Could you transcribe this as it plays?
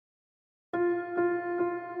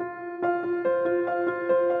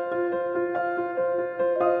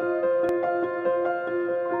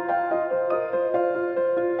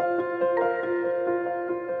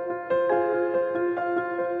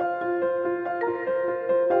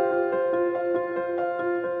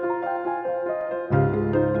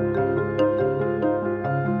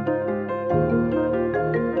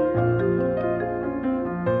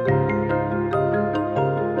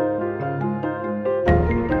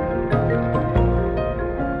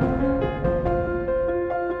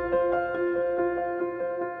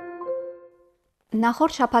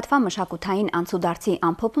Նախորդ շաբաթվա մշակութային անցուդարձի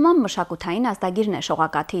ամփոփումը մշակութային ազդագիրն է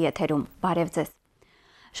շողակաթի եթերում։ Բարև ձեզ։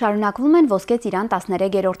 Շարունակվում են Ոսկե ծիրան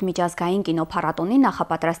 13-րդ միջազգային կինոփառատոնի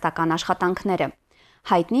նախապատրաստական աշխատանքները։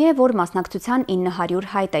 Հայտնի է, որ մասնակցության 900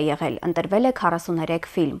 հայտ է եղել, ընտրվել է 43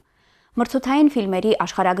 ֆիլմ։ Մրցութային ֆիլմերի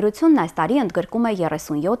աշխարհագրությունն այս տարի ընդգրկում է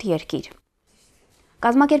 37 երկիր։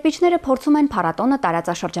 Կազմակերպիչները փորձում են փառատոնը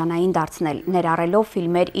տարածաշրջանային դարձնել, ներառելով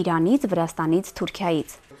ֆիլմեր Իրանից, Վրաստանից,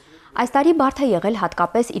 Թուրքիայից։ Այս տարի բարդ է եղել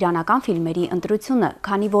հատկապես իրանական ֆիլմերի ընտրությունը,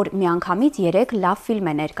 քանի որ միանգամից 3 լավ ֆիլմ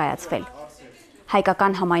է ներկայացվել։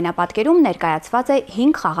 Հայկական համայնապատկերում ներկայացված է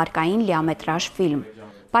 5 խաղարկային լիամետրաժ ֆիլմ։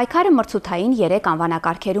 Պայքարը մրցութային 3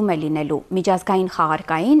 անվանակարգերում է լինելու՝ միջազգային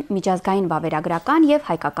խաղարկային, միջազգային վավերագրական եւ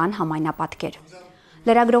հայկական համայնապատկեր։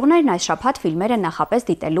 Լրագրողներն այս շաբաթ ֆիլմերը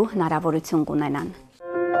նախապես դիտելու հնարավորություն կունենան։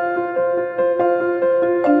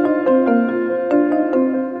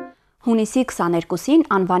 Հունիսի 22-ին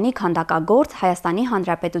անվանի քանդակագործ Հայաստանի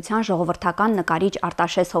Հանրապետության ժողովրդական նկարիչ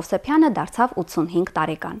Արտաշես Հովսեփյանը դարձավ 85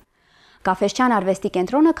 տարեկան։ Գաֆէսճեան արվեստի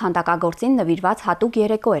կենտրոնը քանդակագործին նվիրված հատուկ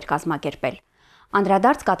երեկո էր կազմակերպել։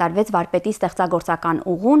 Անդրադարձ կատարվեց վարպետի ստեղծագործական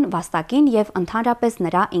ուղուն, վաստակին եւ ընդհանրապես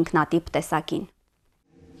նրա ինքնատիպ տեսակին։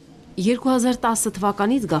 2010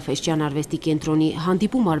 թվականից Գաֆէսճեան արվեստի կենտրոնի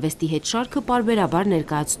հանդիպում արվեստի հետ շարքը պարբերաբար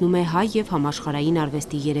ներկայացնում է հայ եւ համաշխարհային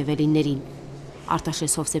արվեստի երևելիներին։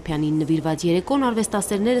 Արտաշես Հովսեփյանին նվիրված երեկոն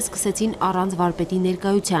արվեստասերները սկսեցին առանց վարպետի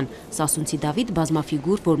ներկայության, Սասունցի Դավիթ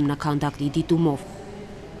բազմաֆիգուր որմնաքանդակի դիտումով։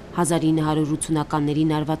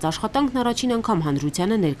 1980-ականներին արված աշխատանքն առաջին անգամ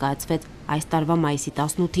հանրությանը ներկայացվեց այս տարվա մայիսի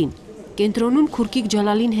 18-ին։ Կենտրոնում Քուրքիկ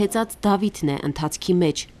Ջալալին հեծած Դավիթն է ընթացքի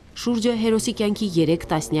մեջ, շուրջը հերոսի կյանքի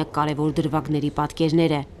 3 տասնյակ կարևոր դրվագների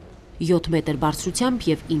պատկերները։ 7 մետր բարձրությամբ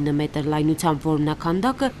եւ 9 մետր լայնությամբ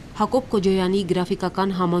որմնաքանդակը Հակոբ Կոջոյանի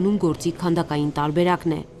գրաֆիկական համանուն գործի քանդակային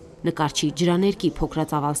տարբերակն է։ Նկարչի ջրաներկի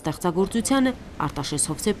փոքրածավալ ստեղծագործությանը Արտաշես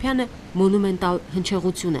Հովսեփյանը մոնումենտալ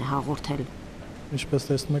հնչեղություն է հաղորդել։ Ինչպես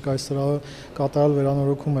տեսնում եք, այս սրահը կատարյալ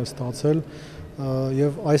վերանորոգում է ստացել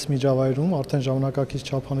եւ այս միջավայրում արդեն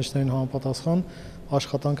ժամանակակից չափանիշներին համապատասխան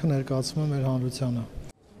աշխատանքը ներկայացվում է մեր հանրությանը։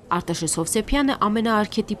 Արտաշես Հովսեփյանը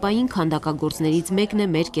ամենաարքետիպային քանդակագործներից մեկն է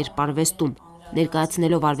մեր կերպարվեստում։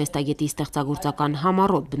 Ներկայացնելով արվեստագետի ստեղծագործական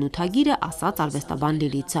համառոտ բնութագիրը, ասաց արվեստաբան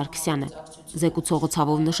Լիլիթ Սարգսյանը։ Զեկուցողը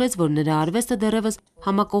ցավով նշեց, որ նրա արվեստը դեռևս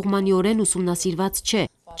համակողմանիորեն ուսումնասիրված չէ,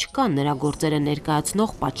 չկան նրա գործերը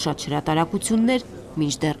ներկայացնող պատշաճ հրատարակություններ,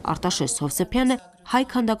 մինչդեռ Արտաշես Հովսեփյանը հայ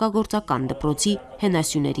քանդակագործական դպրոցի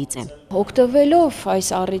հենասյուներից է։ Օգտվելով այս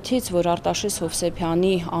առիթից, որ Արտաշես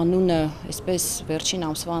Հովսեփյանի անունը այսպես վերջին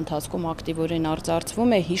ամսվա ընթացքում ակտիվորեն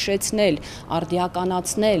արձարծվում է, հիշեցնել,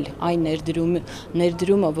 արդիականացնել այն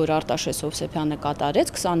ներդրումը, որ Արտաշես Հովսեփյանը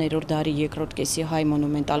կատարեց 20-րդ դարի երկրորդ կեսի հայ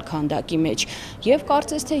մոնումենտալ քանդակի մեջ, եւ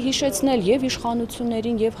կարծես թե հիշեցնել եւ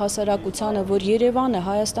իշխանություններին եւ հասարակությանը, որ Երևանը,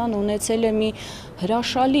 Հայաստանը ունեցել է մի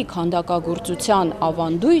հրաշալի քանդակագործության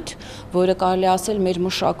ավանդույթ, որը կարելի ասել մեր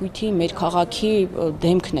մշակույթի, մեր քաղաքի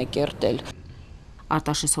դեմքն է կերտել։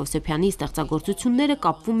 Արտաշես Հովսեփյանի ստեղծագործությունները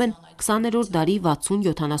կապվում են 20-րդ դարի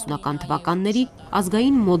 60-70-ական թվականների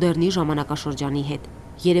ազգային մոդեռնի ժամանակաշրջանի հետ։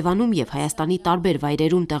 Երևանում եւ Հայաստանի տարբեր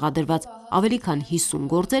վայրերում տեղադրված ավելի քան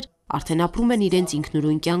 50 գործեր արդեն ապրում են իրենց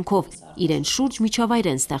ինքնուրույն կյանքով, իրենց շուրջ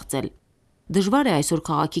միջավայր են ստեղծել։ Դժվար է այսօր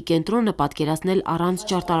քաղաքի կենտրոնը պատկերացնել առանց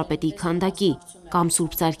ճարտարապետի քանդակի, կամ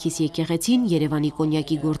Սուրբ Սարգիս եկեղեցին, Երևանի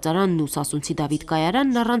կոնյակի գործարանն ու Սասունցի Դավիթ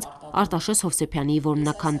կայարանն առանց Արտաշես Հովսեփյանի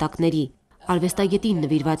որմնաքանդակների։ Արվեստագետին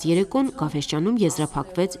նվիրված երեկոն Գաֆէսճեանում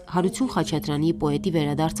եզրափակվեց Հարություն Խաչատրյանի պոետի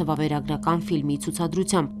վերադարձը վավերագրական ֆիլմի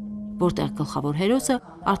ցուցադրությամբ, որտեղ գլխավոր հերոսը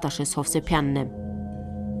Արտաշես Հովսեփյանն է։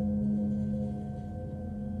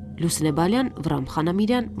 Լուսինե Բալյան, Վրամ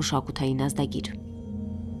Խանամիրյան, Մշակութային ազդագիր։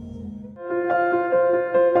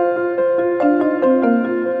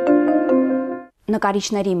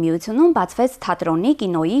 Նկարիչների միությունում բացվեց թատրոնի,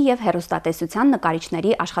 կինոյի եւ հեռուստատեսության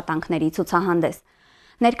նկարիչների աշխատանքների ցուցահանդես։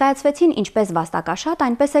 Ներկայացվեցին ինչպես վաստակաշատ,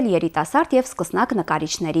 այնպես էլ երիտասարդ եւ սկսնակ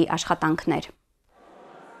նկարիչների աշխատանքներ։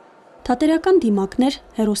 Թատերական դիմակներ,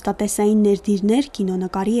 հեռուստատեսային ներդիրներ,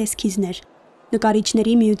 կինոնկարի էսքիզներ։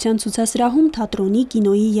 Նկարիչների միության ցուցասրահում թատրոնի,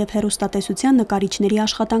 կինոյի եւ հեռուստատեսության նկարիչների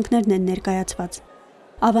աշխատանքներն են ներկայացված։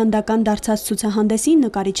 Ավանդական դարձած ցուցահանդեսին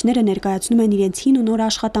նկարիչները ներկայացնում են իրենց հին ու նոր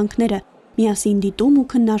աշխատանքները, միասին դիտում ու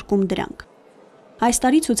քննարկում դրանք։ Այս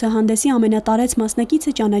տարի ցուցահանդեսի ամենատարեց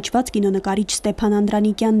մասնակիցը ճանաչված կինոնկարիչ Ստեփան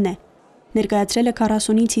Անդրանիկյանն է։ Ներկայացրել է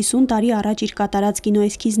 40-ից 50 տարի առաջ իր կատարած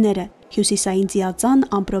կինոէսքիզները, Հյուսիսային ծիածան,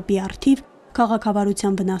 ամպրոպի արթիվ,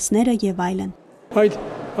 քաղաքավարության վնասները եւ այլն։ Այդ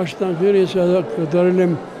աշխատանքները ես կատարել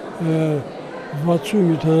եմ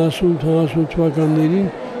 60-70 թվականներին,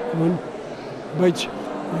 բայց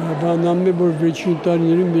բանանում է, որ վերջին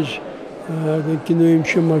տարիներին ես կինոյում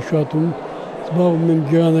չեմ աշխատում, զբաղվում եմ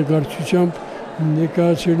գեղանկարչությամբ,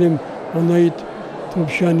 ներկայացրել եմ Արարատ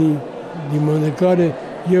Խանզադյանի դիմանկարը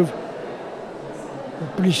եւ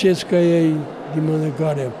Պլիսեցկայայի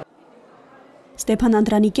դիմանկարը։ Ստեփան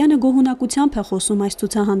Անդրանիկյանը գոհունակությամբ է խոսում այս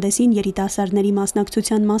ցուցահանդեսին երիտասարդների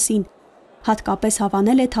մասնակցության մասին։ Հատկապես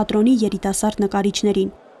հավանել է թատրոնի երիտասարդ նկարիչներին։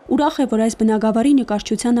 Ուրախ է, որ այս բնագավառի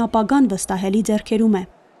նկարչության ապագան վստահելի ձեռքերում է։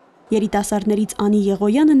 Երիտասարդներից Անի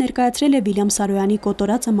Եղոյանը ներկայացրել է Վիլյամ Սարոյանի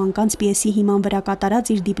կոտորածը մանկանց պիեսի հիման վրա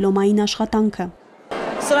կատարած իր դիպլոմային աշխատանքը։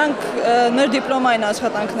 Սրանք մեր դիպլոմային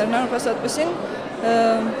աշխատանքներն են, որպես այդպեսին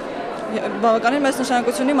բավականին մեծ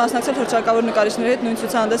նշանակություն ունի մասնակցել հռչակավոր նկարիչների հետ նույն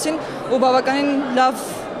ցուցահանդեսին ու բավականին լավ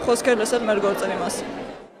խոսքեր լսել մեր գործերի մասին։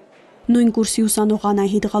 Նույն կուրսի ուսանող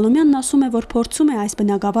Անահիտ Ղալոմյանն ասում է, որ փորձում է այս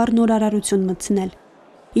բնագավառ նորարարություն մտցնել։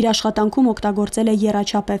 Իր աշխատանքում օգտագործել է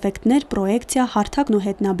եռաչափ էֆեկտներ, պրոյեկցիա, հարթակն ու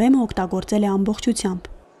հետնաբեմը օգտագործել է ամբողջությամբ։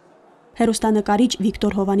 Հեռուստանկարիչ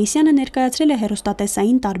Վիկտոր Հովհաննիսյանը ներկայացրել է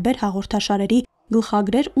հեռուստատեսային տարբեր հաղորդաշարերի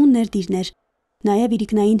գլխագրեր ու ներդիրներ։ Նաև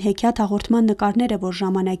իրիկնային հեքիաթ հաղորդման նկարները, որ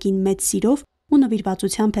ժամանակին մեծ սիրով ու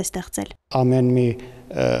նվիրվածությամբ է ստեղծել։ Ամեն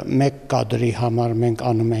մեկ կադրի համար մենք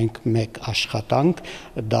անում ենք մեկ աշխատանք,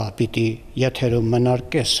 դա պիտի եթերում մնար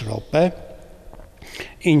կես րոպե։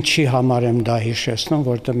 Ինչի համար եմ դա հիշեցնում,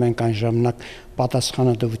 որտեղ մենք այն ժամանակ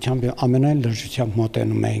պատասխանատվությամբ ամենայն լրջությամբ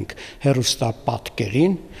մոտենում ենք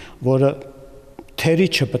հեռուստապատկերին, որը թերի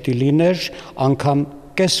չպետք է լիներ, անգամ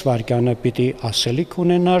կես վայրկյանը պիտի ասելիք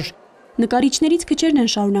ունենար։ Նկարիչներից քչերն են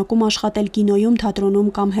շարունակում աշխատել կինոյում, թատրոնում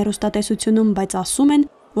կամ հեռուստատեսությունում, բայց ասում են,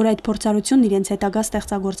 որ այդ փորձառությունն իրենց հետագա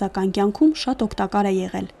ստեղծագործական կյանքում շատ օգտակար է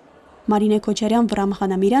եղել։ Մարինե Քոչարյան, Վրամ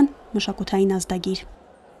Խանամիրյան, Մշակութային ազդագիր։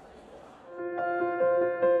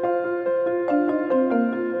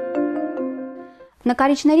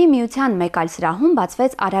 Նկարիչների միության մեկ այլ սրահում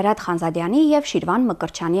բացվեց Արարատ Խանզադյանի եւ Շիրվան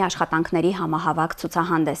Մկրտչյանի աշխատանքների համահավաք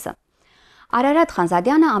ցուցահանդեսը։ Արարատ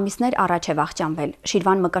Խանզադյանը ամիսներ առաջ է վախճանվել։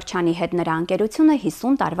 Շիրվան Մկրտչյանի հետ նրա ընկերությունը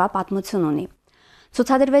 50 տարվա պատմություն ունի։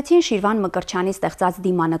 Ցուցադրվեցին Շիրվան Մկրտչյանի ստեղծած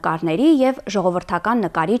դիմանկարների եւ ժողովրդական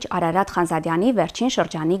նկարիչ Արարատ Խանզադյանի վերջին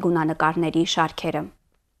շրջանի գունանկարների շարքերը։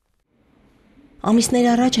 Ամիսներ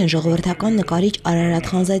առաջ են ժողովրդական նկարիչ Արարատ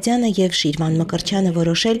Խանզադյանը եւ Շիրվան Մկրտչյանը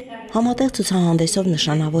որոշել համատեղ ցուցահանդեսով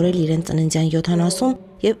նշանավորել իրենց ծննդյան 70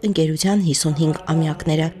 եւ ընկերության 55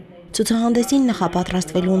 ամյակները։ Ցուցահանդեսին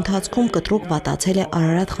նախապատրաստվելու ընթացքում կտրուկ վատացել է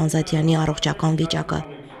Արարատ Խանզադյանի առողջական վիճակը։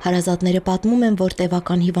 Հարազատները պատմում են, որ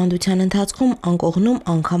տևական հիվանդության ընթացքում անկողնում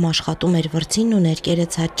անգամ աշխատում էր վրձինն ու ներկերը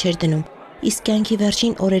ցած չէր դնում, իսկ կյանքի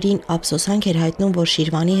վերջին օրերին ափսոսանք էր հայտնում, որ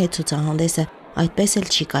Շիրվանի հետ ցուցահանդեսը այդպես էլ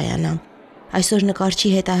չի կայանա։ Այսօր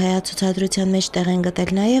նկարչի հետահայաց ցուցադրության մեջ տեղ են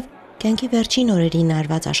գտել նաև կյանքի վերջին օրերին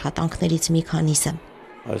արված աշխատանքներից մի քանիսը։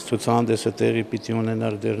 Այս ցուցահանդեսը տեղի պիտի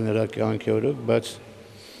ունենար դեռ նրա կյանքի օրոք, բայց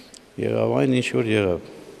եղավ այն ինչ որ եղավ,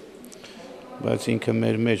 բայց ինքը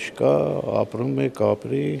մեր մեջ կա, ապրում է,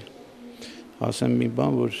 կապրի, ասեմ մի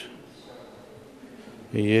բան, որ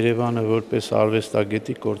Երևանը որպես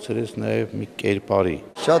արվեստագետի կորցրեց նաև մի կերպարի։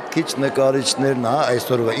 Շատ քիչ նկարիչներն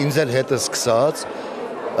այսօրվա ինձ էլ հետը սկսած,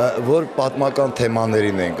 որ պատմական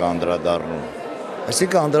թեմաներին ենք անդրադառնում։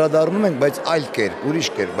 Այսինքն անդրադառնում ենք, բայց այլ կերպ,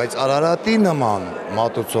 ուրիշ կերպ, բայց Արարատի նման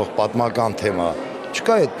մատուցող պատմական թեմա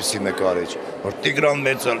չկա այդպիսի նկարիչ, որ Տիգրան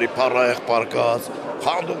Մեծալի փառահեղ պարկած,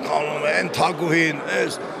 խանդում խանում են, թագուհին,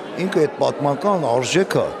 ինքը այդ պատմական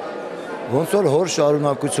արժեքը, ոնց որ հոր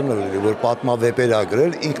շարունակությունը լինի, որ պատմավեպեր ա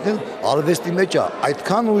գրել, ինքն էլ արվեստի մեջ է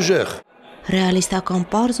այդքան ուժեղ։ Ռեալիստական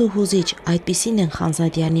պարզ ու հուզիչ, այդպիսին են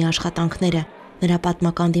Խանզադյանի աշխատանքները։ Նրա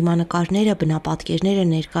պատմական դիմանկարները, բնապատկերները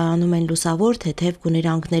ներկայանում են լուսավոր թեթև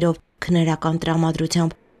գուներանգներով, քնարական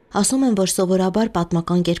տրամադրությամբ։ Ասում են, որ սովորաբար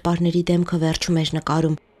պատմական կերպարների դեմքը վերջում էր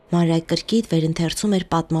նկարում, մանրակրկիտ վերընթերցում էր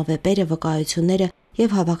պատմավեպերը, վկայությունները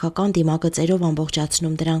եւ հավաքական դիմագծերով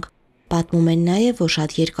ամբողջացնում դրանք։ Պատմում են նաեւ, որ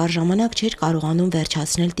շատ երկար ժամանակ չէր կարողանում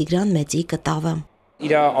վերջացնել Տիգրան Մեծի կտավը։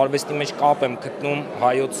 Իր արվեստի մեջ կապ եմ գտնում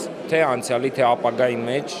հայոց թե անցյալի, թե ապագայի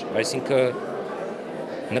մեջ, այսինքն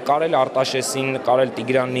նկարել Արտաշեսին, նկարել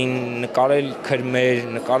Տիգրանին, նկարել քրմեր,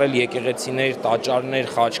 նկարել եկեղեցիներ,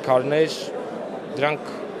 տաճարներ, խաչքարներ,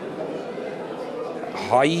 դրանք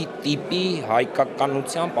հայի տիպի,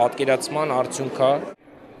 հայկականության պատկերացման արդյունք է։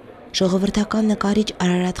 Ժողովրդական նկարիչ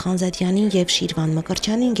Արարատ Խանզադյանին եւ Շիրվան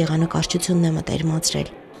Մկրտչյանին գեղանկարչությունն է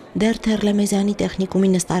մտերմացրել։ Դեռ Թերլեմեզյանի տեխնիկումի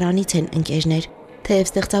նստարանից են ընկերներ,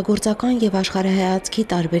 թեև ստեղծագործական եւ աշխարհայացքի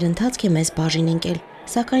տարբեր ընթացք է մեզ բաժին ընկել,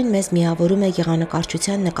 սակայն մեզ միավորում է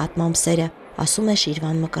գեղանկարչության նկատմամբ սերը, ասում է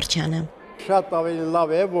Շիրվան Մկրտչյանը։ Շատ ավելի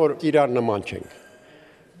լավ է, որ իրար նման չենք։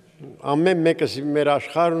 ամեն մեկս մեր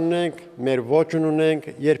աշխարհ ունենք, մեր ոճն ունենք,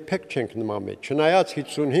 երբեք չենք նման մեջ։ Չնայած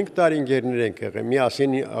 55 տարի ընկերներ ենք եղել,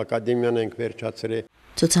 միասին ակադեմիան ենք վերջացրել։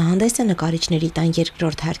 Ցուցահանդեսը նկարիչների տան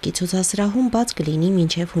երկրորդ հարկի ցուցասրահում բաց կլինի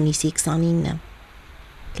մինչև հունիսի 29-ը։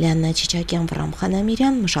 Լիաննա Չիչակյան, Վրամ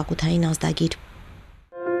Խանամիրյան, Մշակութային ազդագիր։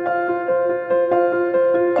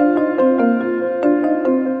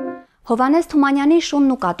 Հովհաննես Թումանյանի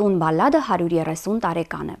Շունն ու կատուն բալլադը 130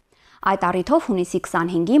 տարեկան է։ Այդ առիթով հունիսի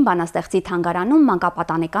 25-ին բանաստեղծի թանգարանում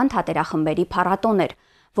մանկապատանեկան թատերախմբերի փառատոն էր,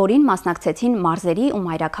 որին մասնակցեցին մարզերի ու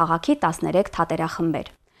մայրաքաղաքի 13 թատերախմբեր։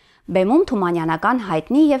 Բեմում թումանյանական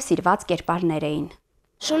հայտնի եւ սիրված կերպարներ էին։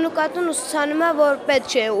 Շունն ու կատուն ուսուցանում է, որ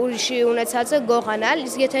պետք չէ ուրիշի ունեցածը գողանալ,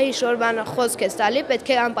 իսկ եթե իշոր բանը խոսք ես տալի,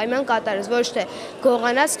 պետք է անպայման կատարես, ոչ թե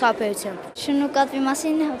գողանալ սխալությամբ։ Շունն ու կատվի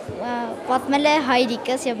մասին պատմել է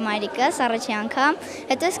հայրիկս եւ մայրիկս առաջի անգամ,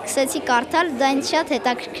 հետո սկսեցի կարդալ, դա ինձ շատ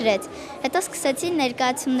հետաքրքրեց։ Հետո սկսեցի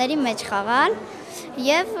ներկայացումների մեջ խաղալ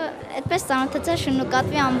եւ այդպես ծանոթացա շունն ու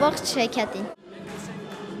կատվի ամբողջ հեքիաթին։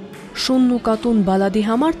 Շունն ու կատուն բալլադի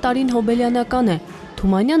համար տարին հոբելյանական է։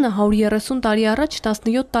 Թումանյանը 130 տարի առաջ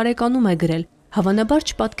 17 տարեկանում է գրել, հավանաբար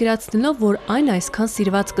չպատկերացնելով, որ այն այսքան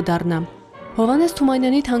սիրված կդառնա։ Հովհաննես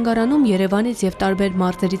Թումանյանի թանգարանում Երևանից եւ տարբեր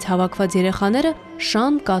մարզերից հավաքված երեխաները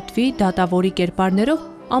շան, կատվի, դատավորի կերպարներով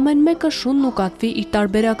ամեն մեկը շունն ու կատվի իր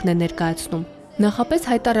տարբերակն է ներկայացնում։ Նախապես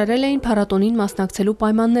հայտարարել էին փառատոնին մասնակցելու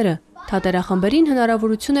պայմանները։ Թատերախմբերին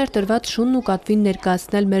հնարավորություն էր տրված շունն ու կատվին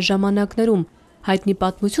ներկայացնել մեր ժամանակներում։ Հայտնի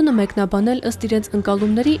պատմությունը մեկնաբանել ըստ իրենց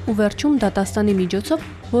ընկալումների ու վերջում դատաստանի միջոցով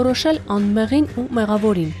որոշել անմեղին ու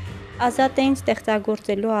մեղավորին։ Ազատ էին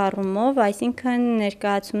ստեղծագործելու առումով, այսինքն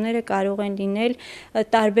ներկայացումները կարող են լինել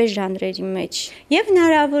տարբեր ժանրերի մեջ։ Եվ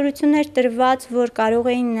հնարավորություն էր տրված, որ կարող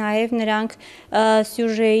էին նաև նրանք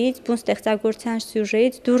սյուժեից, բուն ստեղծագործության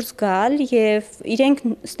սյուժեից դուրս գալ եւ իրենք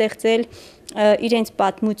ստեղծել իրենց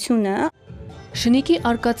պատմությունը։ Շնիկի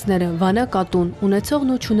արկածները, Վանա կատուն,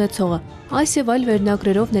 ունեցողն ու չունեցողը, այս եւ այլ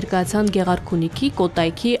վերնագրերով ներկայացան Գեղարքունիքի,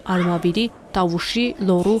 Կոտայքի, Արմավիրի, Տավուշի,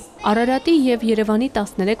 Լոռու, Արարատի եւ Երևանի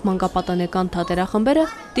 13 մանկապատանեկան թատերախմբերը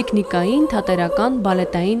տեխնիկային, թատերական,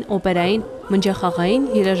 բալետային, օպերային, մնջախաղային,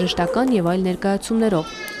 երաժշտական եւ այլ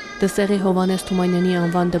ներկայացումներով։ Դսեղի Հովհաննես Թումանյանի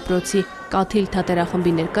անվան դպրոցի Կաթիլ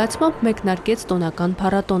թատերախմբի ներկայացմամբ մեկնարկեց տոնական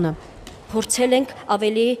փառատոնը։ Փորձել ենք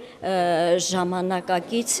ավելի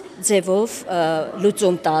ժամանակակից ձևով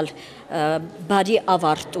լուծում տալ, բարի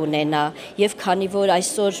ավարտ ունենա եւ քանի որ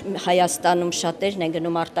այսօր Հայաստանում շատերն են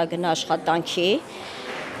գնում արտագնա աշխատանքի,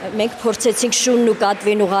 մենք փորձեցինք շունն ու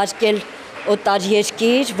կատվին ուղարկել օտար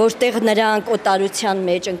երկիր, որտեղ նրանք օտարության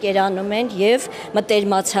մեջ ընկերանում են եւ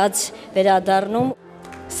մտերմացած վերադառնում։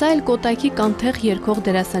 Սա էլ Կոտայքի կանթեղ երգող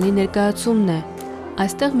դերասանի ներկայացումն է։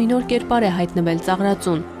 Այստեղ մի նոր կերպար է հայտնվել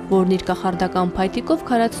ծաղրածուն, որն իր կախարդական փայտիկով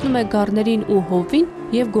քարացնում է գառներին ու հովին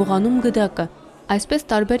եւ գողանում գդակը։ Այսպես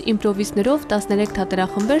տարբեր իմպրովիզներով 13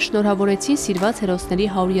 թատերախմբեր շնորհավորեցին սիրված հերոսների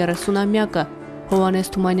 130-ամյակը։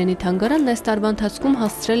 Հովհաննես Թումանյանի թանգարանն այս տարվա ընթացքում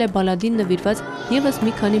հասցրել է բալլադին նվիրված եւս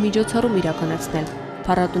մի քանի միջոցառում իրականացնել։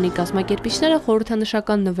 Փառատոնի կազմակերպիչները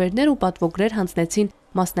խորհրդանշական նվերներ ու պատվոգրեր հանձնեցին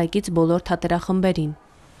մասնակից բոլոր թատերախմբերին։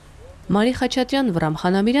 Մարի Խաչատրյան, Վրամ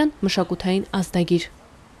Խանամիրյան, Մշակութային ազդագիր։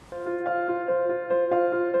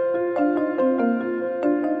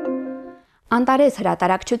 Անտարես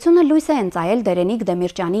հրատարակչությունը լույս է ընծայել Դերենիկ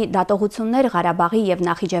Դեմիրճյանի «Դատողություններ Ղարաբաղի եւ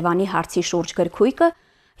Նախիջևանի հարցի շուրջ» գրքույկը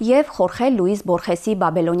եւ Խորխե Լուիս Բորխեսի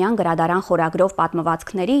Բաբելոնյան գրադարան խորագրով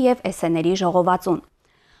պատմվածքների եւ էսսեների ժողովածուն։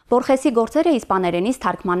 Բորխեսի գործերը իսպաներենից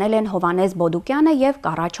թարգմանել են Հովհաննես Բոդուկյանը եւ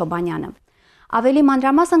Կարա Չոբանյանը։ Ավելի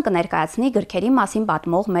մանրամասն կներկայացնի գրքերի մասին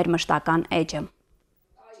պատմող մեր մշտական էջը։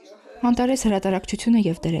 Անտարես հրատարակչությունը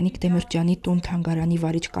եւ Դերենիկ Դեմիրճյանի տուն թանգարանի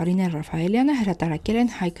վարիչ Կարինե Ռաֆայելյանը հրատարակել են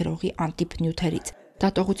հայ գրողի անտիպ նյութերից։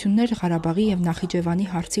 Դատողություններ Ղարաբաղի եւ Նախիջևանի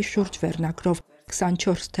հարցի շուրջ վերնագրով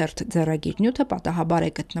 24 թերթ ձեռագիր նյութը պատահաբար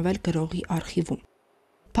է գտնվել գրողի արխիվում։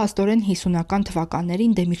 Փաստորեն 50-ական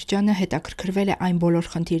թվականներին Դեմիրճյանը հետաքրքրվել է այն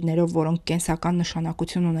բոլոր խնդիրներով, որոնք կենսական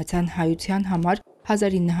նշանակություն ունեցան հայության համար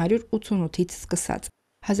 1988-ից սկսած։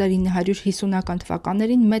 1950-ական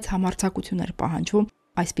թվականներին մեծ համարձակություն էր պահանջվում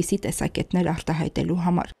այսպիսի տեսակետներ արտահայտելու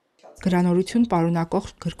համար։ Գրանորություն պարունակող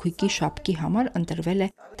գրքույկի շապկի համար ընտրվել է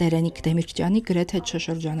Դերենիկ Դեմիրճյանի գրեթե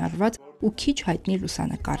չշրջանառված ու քիչ հայտնի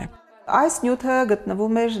լուսանկարը։ Այս նյութը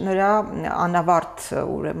գտնվում էր նրա անավարտ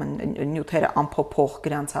ուրեմն նյութերը ամփոփող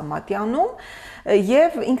գրանցամատյանում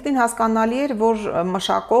եւ ինքնին հասկանալի էր, որ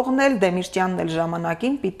մշակողն էլ Դեմիրճյանն էլ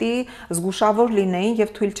ժամանակին պիտի զգուշավոր լինեին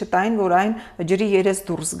եւ թույլ չտային, որ այն ջրի երես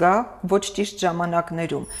դուրս գա ոչ ճիշտ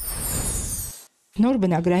ժամանակներում։ Նոր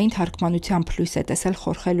բնագրային թարգմանությամբ լույս է տեսել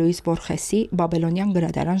Խորխե Լուիս Բորխեսի Բաբելոնյան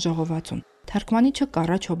գրադարան ժողովածուն։ Թարգմանիչը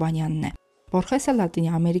Կարա Չոբանյանն է։ Բորխեսը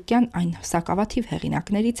լատինամերիկյան այն սակավաթիվ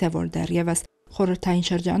հեղինակներից է, որ դեռևս խորհրդային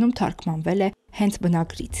շրջանում թարգմանվել է հենց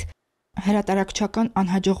բնագրից։ Հրատարակչական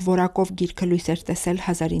անհաջող որակով գիրքը լույս էր տեսել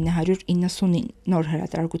 1990-ին, նոր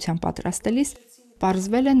հրատարակության պատրաստելիս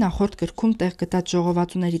պարզվել է նախորդ գրքում տեղ գտած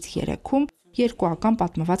ժողովածուներից 3-ում երկուական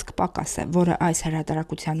պատմվածք պակաս է, որը այս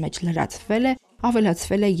հրատարակության մեջ լրացվել է,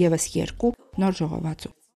 ավելացվել է ևս 2 նոր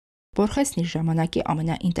ժողովածու։ Բորխեսն իր ժամանակի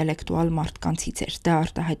ամենաինտելեկտուալ մարդկանցից էր, դա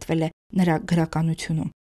արտահայտվել է նրա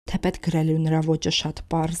գրականությունում, թեպետ գրելու նրա ոճը շատ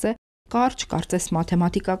պարզ է, կարճ, կարծես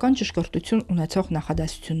մաթեմատիկական ճշգրտություն ունեցող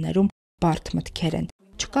նախադասություններում բարդ մտքեր են,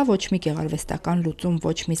 չկա ոչ մի գեղարվեստական լուծում,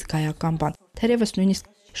 ոչ մի զգայական բան, թերևս նույնիսկ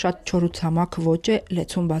շատ չորուցամակ ոճ է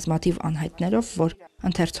լեցուն բազմաթիվ անհայտներով, որ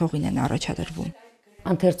ընթերցողին են առաջադրվում։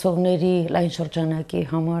 Ընթերցողների լայն շրջանակի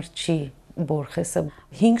համար չի Բորխեսը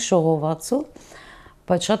 5 ժողովածու,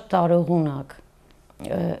 բայց շատ տարողունակ։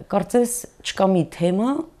 Կարծես չկա մի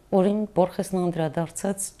թեմա, որին Բորխեսն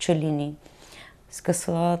անդրադարձած չլինի։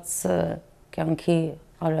 Սկսված կյանքի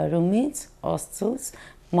արարումից, Աստծուց,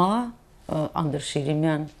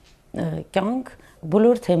 Անդրշիրիմյան կյանք,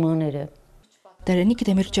 բոլոր թեմաները։ Տերենիկ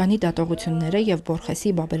Դեմիրճյանի դատողությունները եւ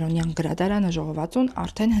Բորխեսի Բաբելոնյան գրադարանը ժողովածուն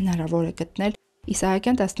արդեն հնարավոր է գտնել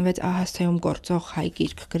Իսահակյան 16 ահասթեում գործող Հայ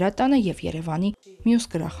գիրք գրադարանը եւ Երևանի մյուս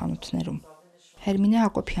գրախանութներում։ Հերմինե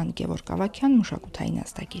Հակոբյան, Գևորգ Ավագյան, Մշակութային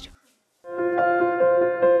ազդագիր։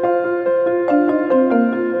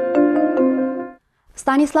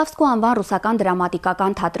 Ստանիսլավսկու անվան ռուսական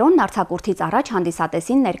դրամատիկական թատրոնն արձակուրդից առաջ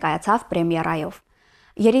հանդիսատեսին ներկայացավ պրեմիերայով։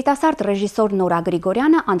 Երիտասարդ ռեժիսոր Նորա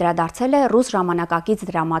Գրիգորյանը անդրադարձել է ռուս ժամանակակից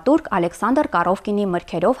դրամատուրգ Ալեքսանդր Կորովկինի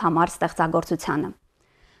Մրգերով համար ստեղծագործությանը։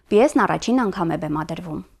 Պիեսն առաջին անգամ է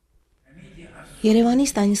բեմադրվում։ Երևանի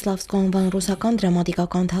Ստանիսլավսկու անվան ռուսական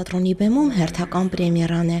դրամատիկական թատրոնի բեմում հերթական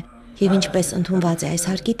պրեմիերան է, եւ ինչպես ընդունված է այս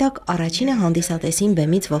հարկի տակ, առաջինը հանդիսատեսին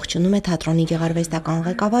բեմից ողջունում է թատրոնի գեղարվեստական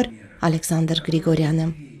ղեկավար Ալեքսանդր Գրիգորյանը։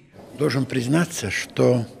 Должен признаться,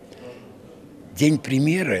 что день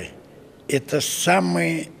премьеры это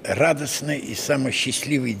самый радостный и самый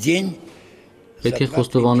счастливый день. Պետք է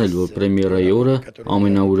խոստովանել, որ պրեմիերայի օրը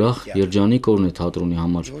ամենաուրախ երջանիկ օրն է թատրոնի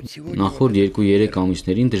համար։ Նախորդ 2-3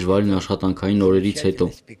 ամիսներին դժվարին աշխատանքային օրերից հետո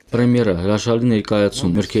պրեմիերա հրաշալի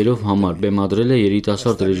ներկայացում Մրգերով համար բեմադրել է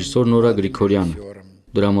երիտասարդ ռեժիսոր Նորա Գրիգորյանը։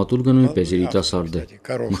 Դրամատուրգը նույնպես երիտասարդ է,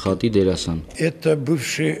 ՄԽԱՏ-ի դերասան։ Это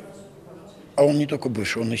бывший, а он не только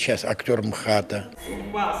бывший, он и сейчас актер МХАТа.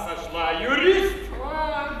 Юрист!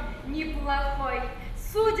 Неплохой.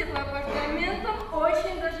 Судя по апартаментам,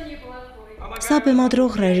 очень даже неплохой. Սա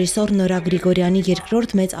բեմադրող ռեժիսոր Նորա Գրիգորյանի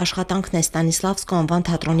երկրորդ մեծ աշխատանքն է Ստանիսլավսկու անվան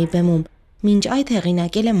թատրոնի բեմում։ Մինչ այդ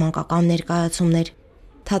հեղինակել է մանկական ներկայացումներ։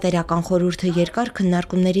 Թատերական խորհուրդը երկար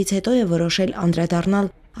քննարկումներից հետո է որոշել անդրադառնալ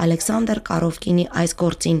Ալեքսանդր Կորովկինի այս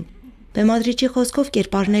գործին։ Բեմադրիչի խոսքով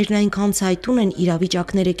կերպարներն այնքան ցայտուն են,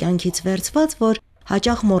 իրավիճակները կյանքից վերցված, որ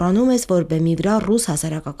հաճախ մոռանում ես, որ բեմի վրա ռուս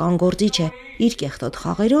հասարակական գործիչ է, իր կեղտոտ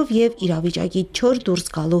խաղերով եւ իրավիճակի չոր դուրս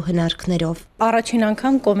գալու հնարքներով։ Առաջին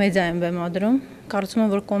անգամ կոմեդիա եմ բեմադրում։ Կարծում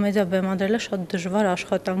եմ, որ կոմեդիա բեմադրելը շատ դժվար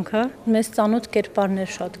աշխատանք է։ Մեզ ծանոթ կերպարներ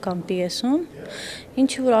շատ կան պիեսում,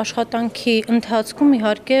 ինչի որ աշխատանքի ընթացքում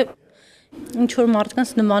իհարկե ինչ որ մարդկանց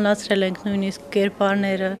նմանացրել ենք նույնիսկ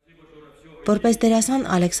կերպարները։ Որպես դերասան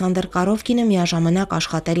Ալեքսանդր Կորովկինը միաժամանակ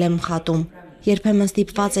աշխատել է ՄԽԱՏ-ում։ Երբեմն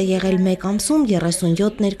ստիպված է եղել 1 ամսում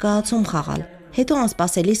 37 ներկայացում խաղալ։ Հետո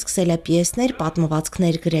անսպասելի սկսել է պիեսներ,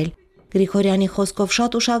 պատմվածքներ գրել։ Գրիգորյանի խոսքով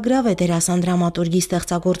շատ ուշագրավ է դերասան դրամատուրգի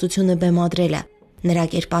ստեղծագործությունը բեմադրելը։ Նրա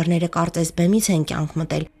կերպարները կարծես բեմից են կյանք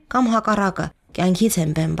մտել, կամ հակառակը, կյանքից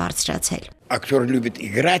են բեմ բարձրացել։ Актер любит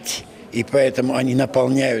играть, и поэтому они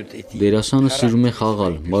наполняют эти. Դերասանը սիրում է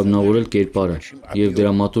խաղալ, մարմնավորել կերպարը, եւ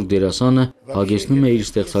դրամատուրգ դերասանը հագեցնում է իր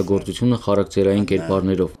ստեղծագործությունը խարակտերային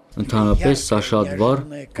կերպարներով։ Ընդհանրապես սա շատ վառ,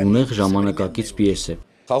 գունեղ ժամանակակից պիես է։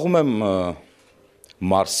 Խաղում եմ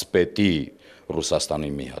մարզպետի Ռուսաստանի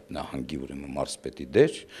մի հատ նահանգի ուրեմն մարզպետի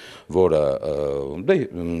դեր, որը դե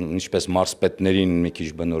ինչպես մարզպետներին մի քիչ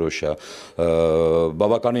բնորոշ է,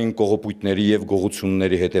 բավականին կողոպույտների եւ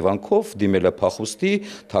գողությունների հետևանքով դիմել է փախուստի,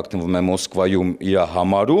 թաքնվում է Մոսկվայում իր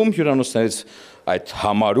համարում, հյուրանոցներից այդ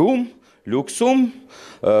համարում լյուքսում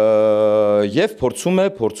եւ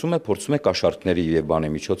փորձում է կաշառքների եւ բանի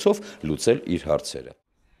միջոցով լուծել իր հարցերը։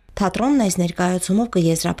 Թատրոնն այս ներկայացումով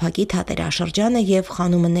կեզրափակի թատերաշրջանը եւ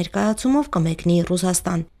խանումը ներկայացումով կմեկնի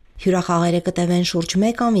Ռուսաստան։ Հյուրախաղերը կտևեն շուրջ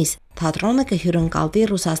 1 ամիս։ Թատրոնը կհյուրընկալվի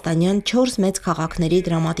ռուսաստանյան 4 մեծ քաղաքների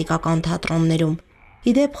դրամատիկական թատրոններում։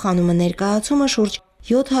 Իդեպ խանումը ներկայացումը շուրջ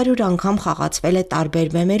 700 անգամ խաղացվել է տարբեր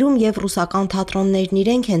բեմերում եւ ռուսական թատրոններն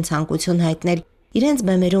իրենք են ցանկություն հայտնել իրենց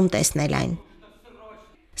բեմերում տեսնել այն։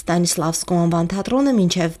 Ստանիսլավսկու անվան թատրոնը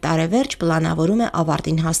մինչև տարեվերջ պլանավորում է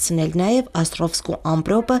ավարտին հասցնել նաև Աստրովսկու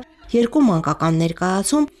ամպրոպը, 2 մանկական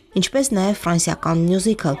ներկայացում, ինչպես նաև ֆրանսիական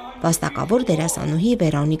մյուզիկլ, վաստակավոր դերասանուհի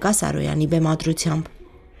Վերոնիկա Սարոյանի բեմադրությամբ։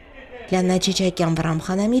 Լիաննա Չիչակյան, Վրամ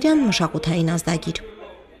Խանամիրյան, Մշակութային ազդագիր։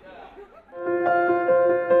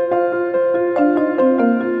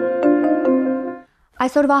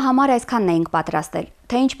 Այսօրվա համար այսքանն էինք պատրաստել,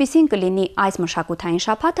 թե ինչպիսին կլինի այս մշակութային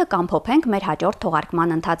շաբաթը կամփոփենք մեր հաջորդ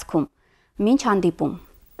թողարկման ընթացքում։ Մինչ հանդիպում։